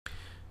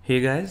Hey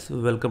guys,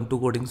 welcome to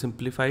Coding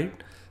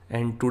Simplified,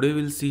 and today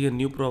we'll see a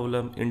new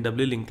problem in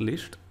doubly linked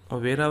list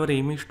where our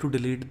aim is to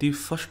delete the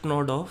first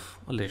node of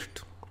a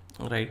list,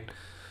 right?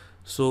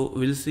 So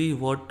we'll see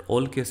what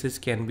all cases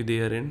can be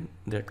there in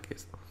that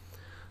case.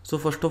 So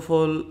first of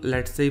all,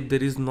 let's say if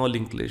there is no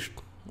linked list,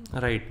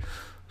 right?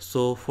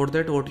 So for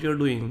that what we are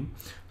doing,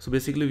 so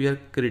basically we are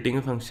creating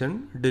a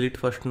function delete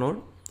first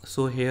node.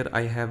 So here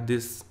I have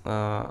this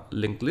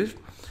linked list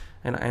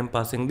and I am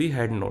passing the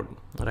head node,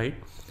 right?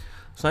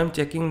 So I'm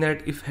checking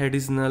that if head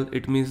is null,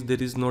 it means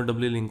there is no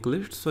doubly linked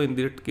list. So in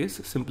that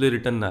case, simply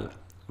return null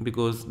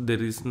because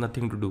there is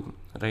nothing to do,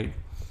 right?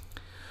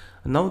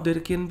 Now there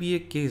can be a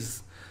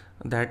case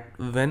that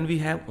when we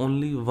have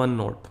only one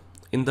node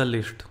in the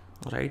list,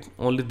 right?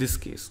 Only this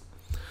case.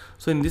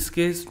 So in this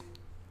case,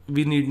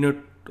 we need not,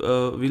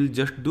 we'll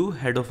just do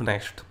head of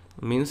next,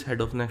 means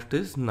head of next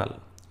is null.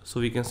 So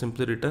we can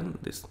simply return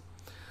this.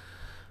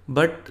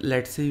 But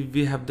let's say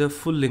we have the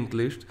full linked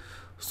list.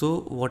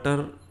 So what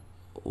are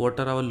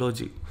our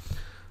logic?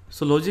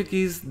 So logic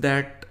is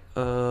that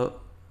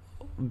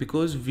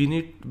because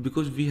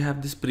we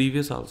have this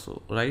previous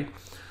also, right?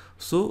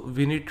 So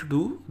we need to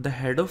do the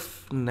head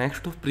of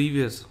next of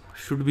previous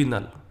should be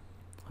null,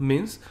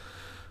 means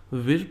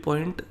we'll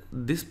point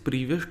this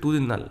previous to the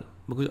null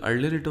because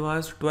earlier it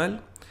was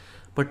 12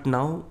 but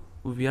now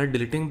we are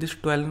deleting this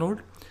 12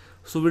 node,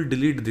 so we'll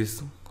delete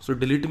this. So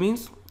delete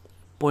means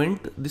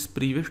point this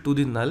previous to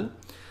the null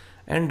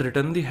and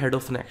return the head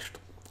of next.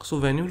 So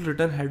when you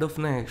return head of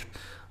next,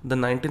 the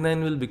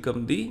 99 will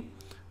become the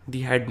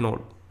head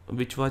node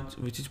which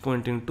is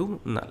pointing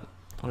to null,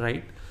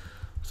 right?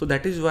 So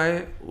that is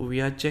why we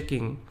are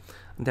checking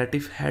that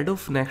if head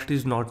of next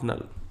is not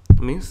null,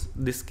 means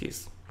this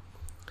case,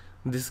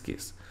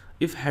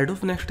 if head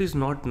of next is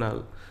not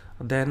null,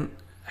 then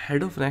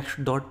head of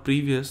next dot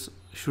previous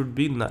should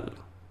be null,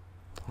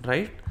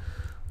 right?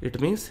 It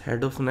means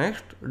head of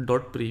next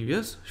dot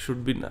previous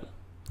should be null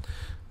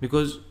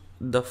because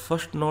the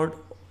first node,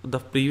 the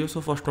previous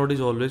of first node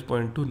is always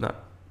point to null.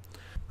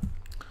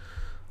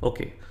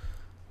 Okay,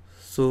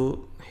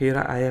 so here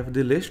I have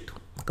the list,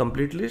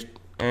 complete list,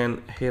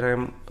 and here I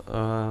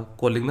am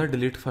calling the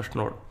delete first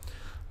node.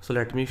 So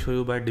let me show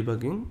you by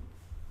debugging.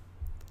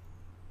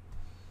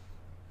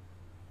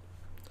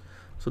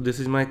 So this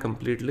is my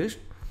complete list.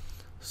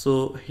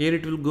 So here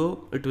it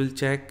will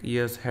check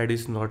yes head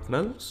is not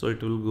null, so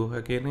it will go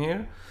again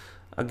here.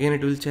 Again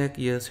it will check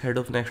yes head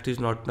of next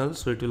is not null,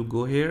 so it will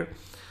go here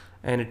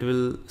and it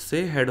will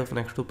say head of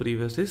next to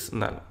previous is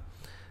null,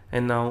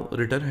 and now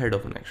return head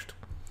of next.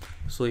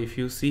 So if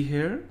you see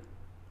here,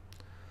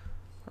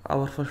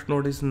 our first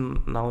node is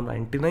now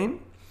 99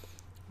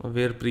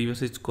 where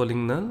previous is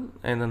calling null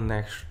and the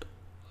next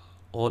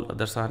all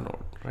others are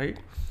null, right?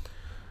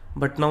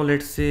 But now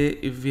let's say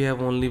if we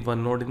have only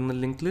one node in the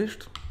linked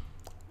list,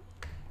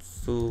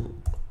 so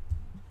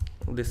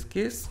this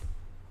case,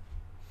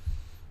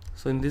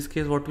 so in this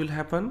case what will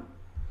happen,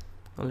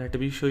 let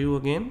me show you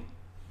again.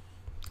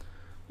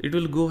 It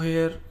will go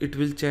here, it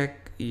will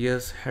check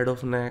yes head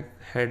of next,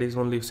 head is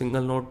only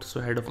single node,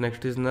 so head of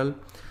next is null,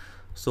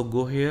 so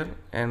go here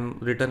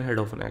and return head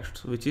of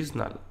next which is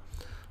null.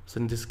 So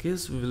in this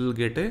case we will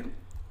get a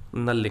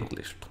null linked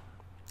list,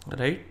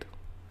 right?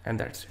 And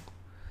that's it.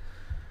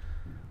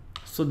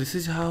 So this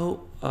is how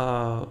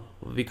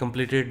we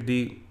completed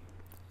the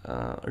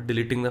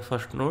deleting the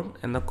first node,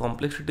 and the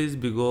complexity is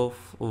big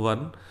of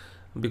 1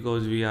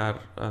 because we are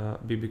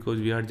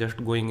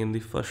just going in the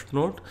first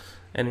node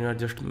and we are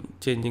just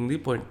changing the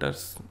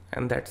pointers,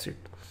 and that's it,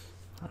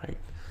 right?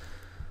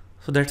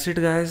 So that's it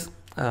guys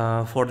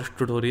for this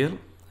tutorial,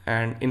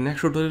 and in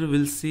next tutorial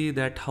we'll see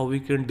that how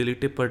we can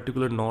delete a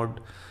particular node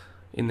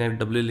in a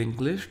doubly linked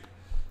list.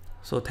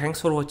 So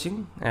thanks for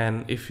watching,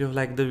 and if you have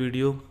liked the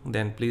video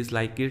then please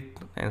like it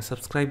and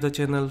subscribe the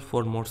channel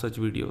for more such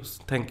videos.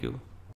 Thank you.